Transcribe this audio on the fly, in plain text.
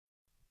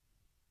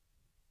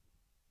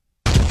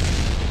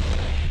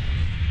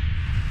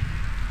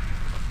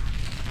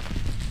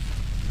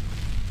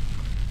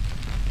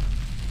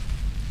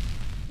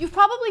You've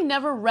probably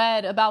never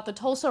read about the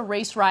Tulsa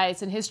race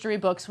riots in history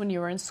books when you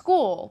were in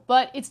school,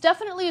 but it's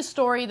definitely a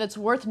story that's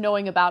worth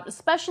knowing about,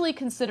 especially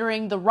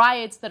considering the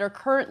riots that are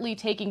currently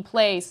taking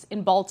place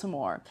in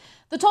Baltimore.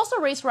 The Tulsa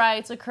race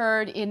riots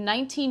occurred in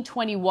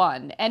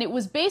 1921, and it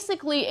was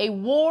basically a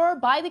war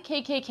by the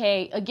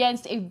KKK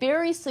against a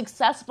very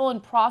successful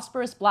and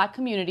prosperous black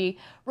community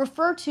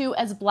referred to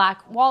as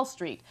Black Wall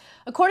Street.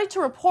 According to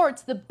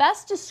reports, the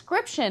best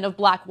description of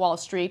Black Wall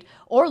Street,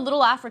 or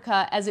Little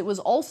Africa as it was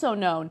also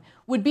known,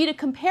 would be to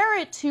compare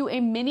it to a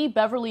mini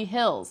Beverly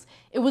Hills.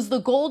 It was the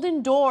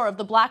golden door of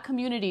the black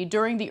community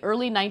during the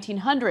early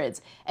 1900s,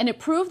 and it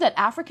proved that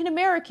African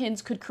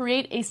Americans could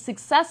create a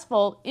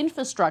successful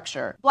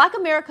infrastructure. Black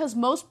America's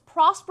most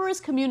prosperous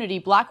community,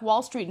 Black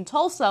Wall Street in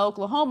Tulsa,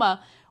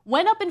 Oklahoma,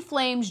 went up in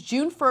flames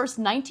June 1st,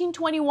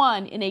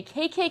 1921 in a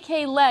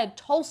KKK-led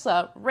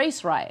Tulsa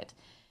race riot.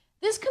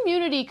 This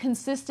community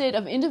consisted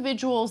of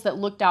individuals that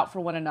looked out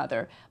for one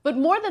another. But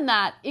more than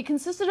that, it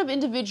consisted of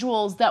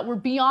individuals that were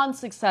beyond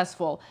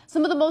successful.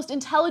 Some of the most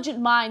intelligent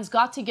minds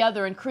got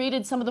together and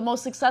created some of the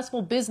most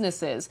successful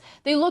businesses.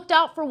 They looked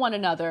out for one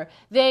another.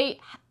 They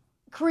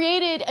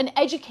created an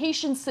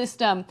education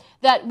system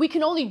that we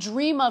can only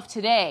dream of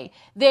today.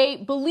 They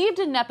believed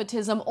in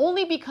nepotism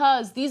only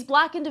because these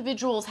black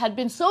individuals had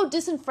been so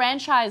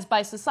disenfranchised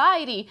by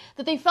society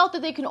that they felt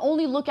that they can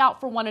only look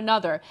out for one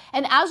another.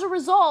 And as a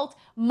result,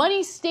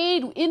 money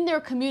stayed in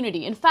their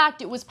community. In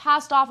fact, it was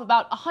passed off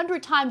about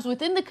 100 times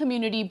within the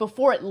community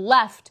before it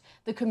left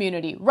the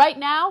community. Right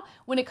now,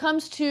 when it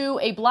comes to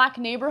a black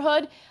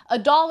neighborhood, a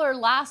dollar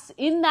lasts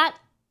in that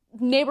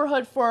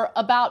neighborhood for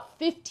about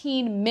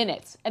 15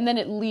 minutes and then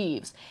it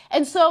leaves.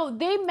 And so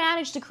they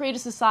managed to create a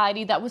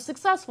society that was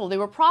successful. They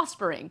were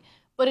prospering.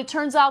 But it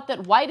turns out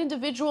that white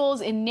individuals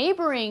in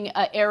neighboring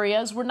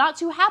areas were not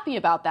too happy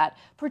about that,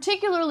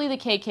 particularly the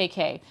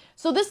KKK.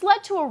 So this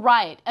led to a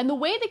riot, and the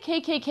way the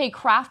KKK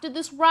crafted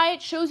this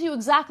riot shows you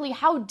exactly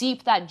how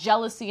deep that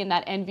jealousy and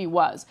that envy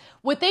was.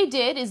 What they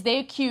did is they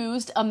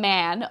accused a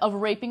man of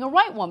raping a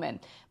white woman.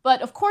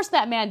 But of course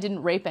that man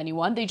didn't rape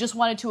anyone. They just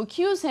wanted to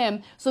accuse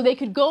him so they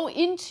could go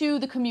into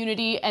the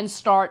community and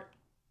start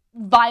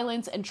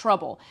violence and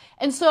trouble.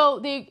 And so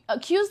they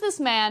accused this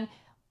man.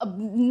 A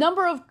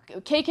number of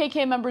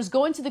KKK members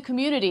go into the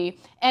community,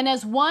 and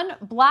as one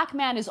black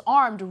man is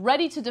armed,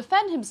 ready to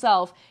defend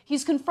himself,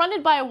 he's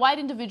confronted by a white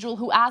individual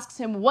who asks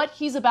him what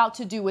he's about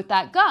to do with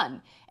that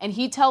gun. And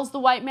he tells the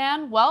white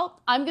man,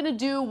 well, I'm going to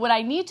do what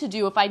I need to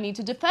do if I need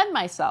to defend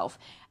myself.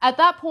 At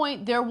that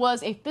point, there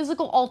was a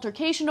physical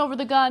altercation over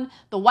the gun.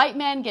 The white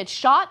man gets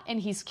shot and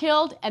he's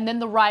killed, and then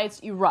the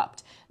riots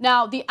erupt.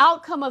 Now, the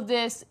outcome of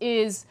this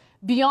is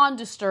beyond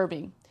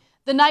disturbing.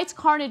 The night's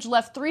carnage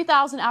left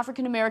 3,000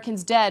 African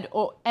Americans dead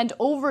and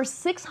over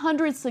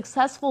 600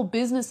 successful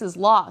businesses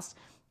lost.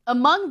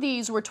 Among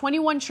these were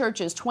 21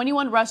 churches,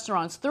 21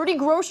 restaurants, 30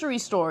 grocery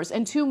stores,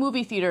 and 2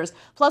 movie theaters,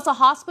 plus a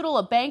hospital,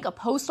 a bank, a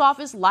post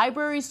office,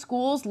 libraries,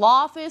 schools,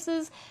 law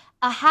offices,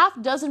 a half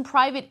dozen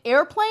private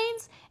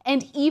airplanes,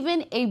 and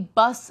even a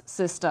bus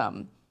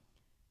system.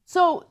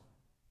 So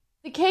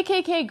the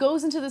KKK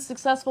goes into the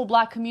successful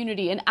black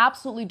community and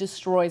absolutely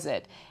destroys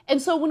it.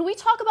 And so when we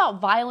talk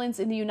about violence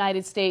in the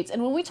United States,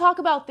 and when we talk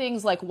about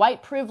things like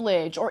white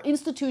privilege or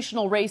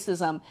institutional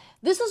racism,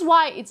 this is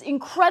why it's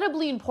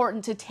incredibly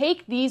important to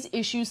take these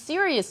issues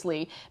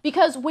seriously.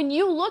 Because when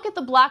you look at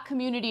the black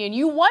community and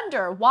you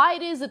wonder why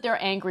it is that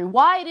they're angry,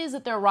 why it is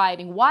that they're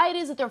rioting, why it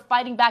is that they're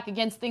fighting back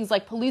against things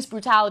like police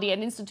brutality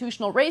and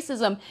institutional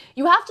racism,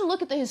 you have to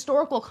look at the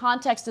historical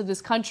context of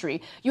this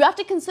country. You have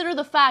to consider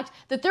the fact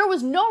that there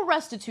was no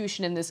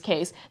restitution in this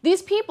case.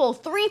 These people,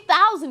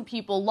 3,000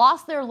 people,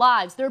 lost their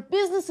lives. Their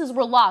businesses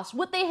were lost.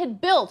 What they had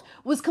built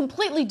was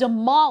completely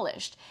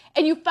demolished.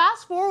 And you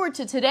fast forward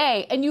to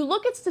today and you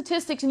look at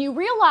statistics and you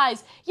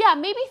realize, yeah,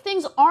 maybe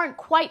things aren't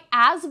quite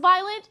as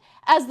violent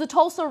as the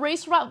Tulsa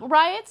race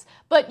riots,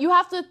 but you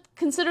have to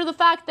consider the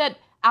fact that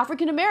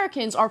African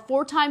Americans are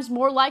 4 times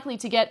more likely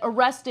to get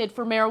arrested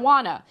for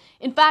marijuana.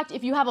 In fact,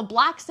 if you have a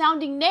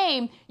black-sounding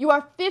name, you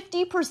are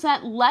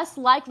 50% less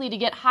likely to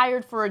get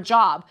hired for a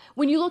job.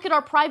 When you look at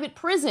our private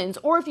prisons,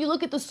 or if you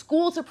look at the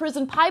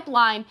school-to-prison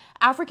pipeline,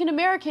 African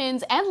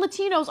Americans and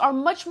Latinos are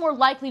much more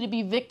likely to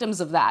be victims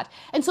of that.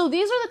 And so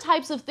these are the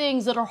types of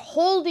things that are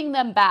holding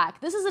them back.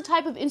 This is a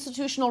type of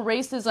institutional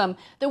racism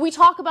that we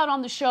talk about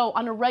on the show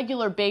on a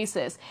regular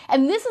basis.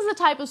 And this is a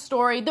type of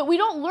story that we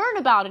don't learn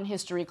about in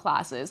history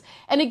classes.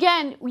 And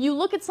again, you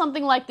look at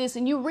something like this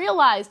and you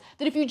realize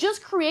that if you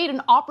just create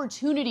an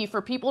opportunity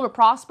for people to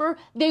prosper,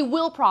 they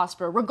will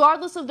prosper,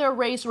 regardless of their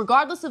race,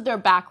 regardless of their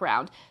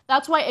background.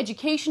 That's why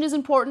education is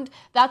important.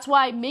 That's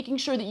why making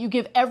sure that you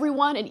give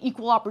everyone an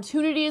equal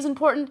opportunity is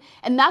important.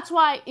 And that's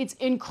why it's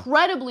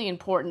incredibly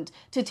important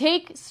to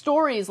take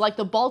stories like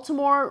the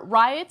Baltimore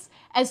riots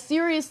as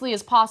seriously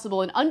as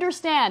possible and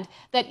understand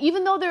that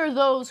even though there are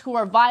those who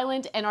are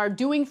violent and are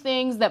doing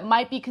things that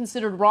might be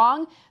considered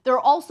wrong, there are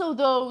also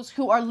those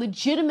who are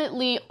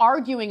legitimately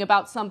arguing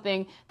about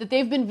something that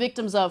they've been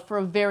victims of for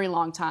a very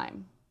long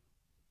time.